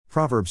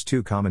Proverbs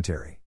 2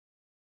 Commentary.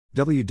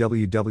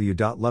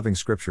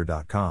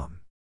 www.lovingscripture.com.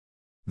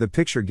 The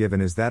picture given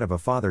is that of a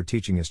father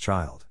teaching his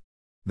child.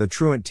 The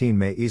truant teen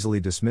may easily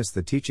dismiss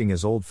the teaching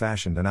as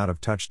old-fashioned and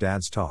out-of-touch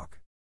dad's talk.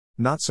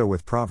 Not so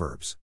with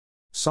Proverbs.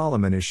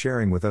 Solomon is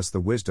sharing with us the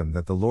wisdom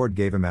that the Lord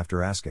gave him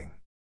after asking.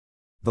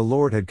 The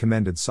Lord had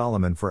commended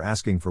Solomon for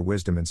asking for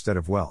wisdom instead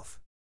of wealth.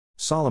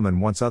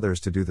 Solomon wants others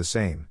to do the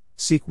same: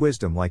 seek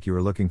wisdom like you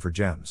are looking for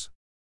gems.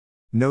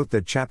 Note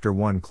that chapter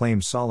 1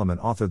 claims Solomon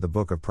authored the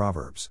book of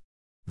Proverbs.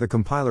 The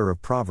compiler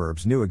of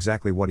Proverbs knew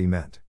exactly what he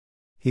meant.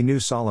 He knew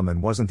Solomon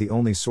wasn't the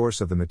only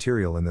source of the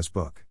material in this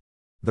book.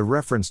 The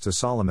reference to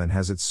Solomon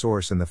has its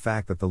source in the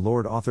fact that the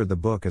Lord authored the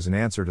book as an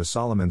answer to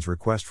Solomon's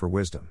request for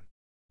wisdom.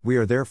 We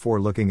are therefore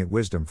looking at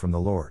wisdom from the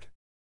Lord.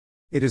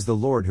 It is the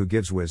Lord who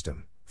gives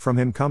wisdom, from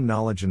him come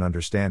knowledge and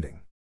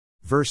understanding.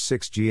 Verse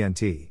 6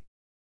 GNT.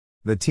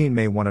 The teen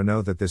may want to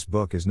know that this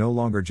book is no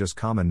longer just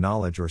common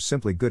knowledge or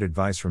simply good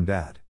advice from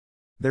dad.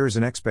 There is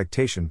an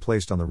expectation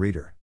placed on the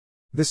reader.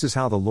 This is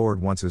how the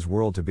Lord wants his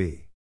world to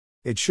be.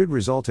 It should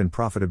result in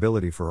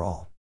profitability for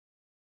all.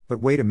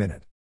 But wait a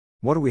minute.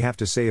 What do we have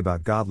to say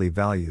about godly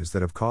values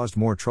that have caused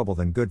more trouble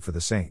than good for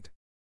the saint?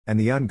 And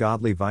the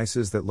ungodly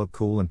vices that look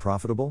cool and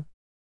profitable?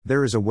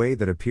 There is a way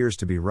that appears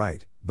to be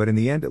right, but in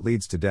the end it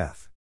leads to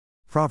death.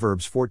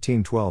 Proverbs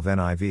 14:12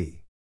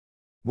 NIV.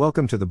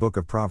 Welcome to the book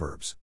of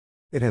Proverbs.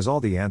 It has all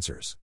the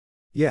answers.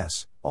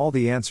 Yes, all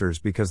the answers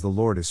because the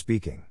Lord is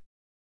speaking.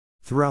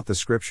 Throughout the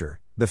scripture,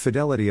 the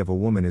fidelity of a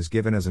woman is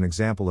given as an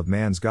example of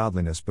man's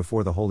godliness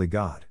before the holy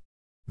God.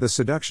 The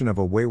seduction of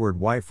a wayward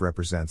wife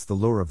represents the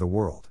lure of the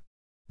world.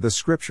 The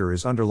scripture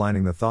is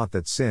underlining the thought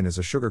that sin is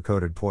a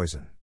sugar-coated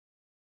poison.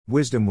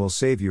 Wisdom will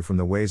save you from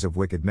the ways of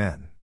wicked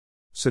men.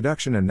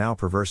 Seduction and now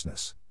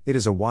perverseness, it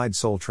is a wide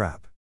soul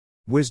trap.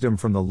 Wisdom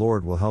from the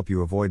Lord will help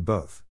you avoid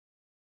both.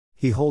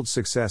 He holds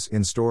success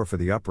in store for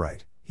the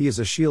upright, he is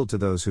a shield to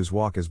those whose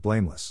walk is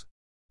blameless.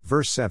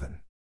 Verse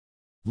 7.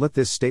 Let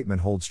this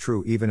statement holds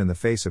true even in the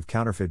face of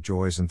counterfeit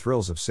joys and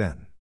thrills of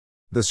sin.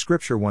 The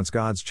scripture wants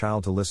God's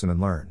child to listen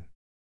and learn.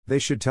 They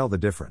should tell the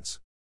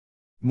difference.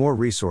 More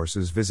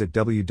resources, visit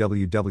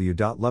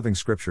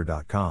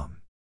www.lovingscripture.com.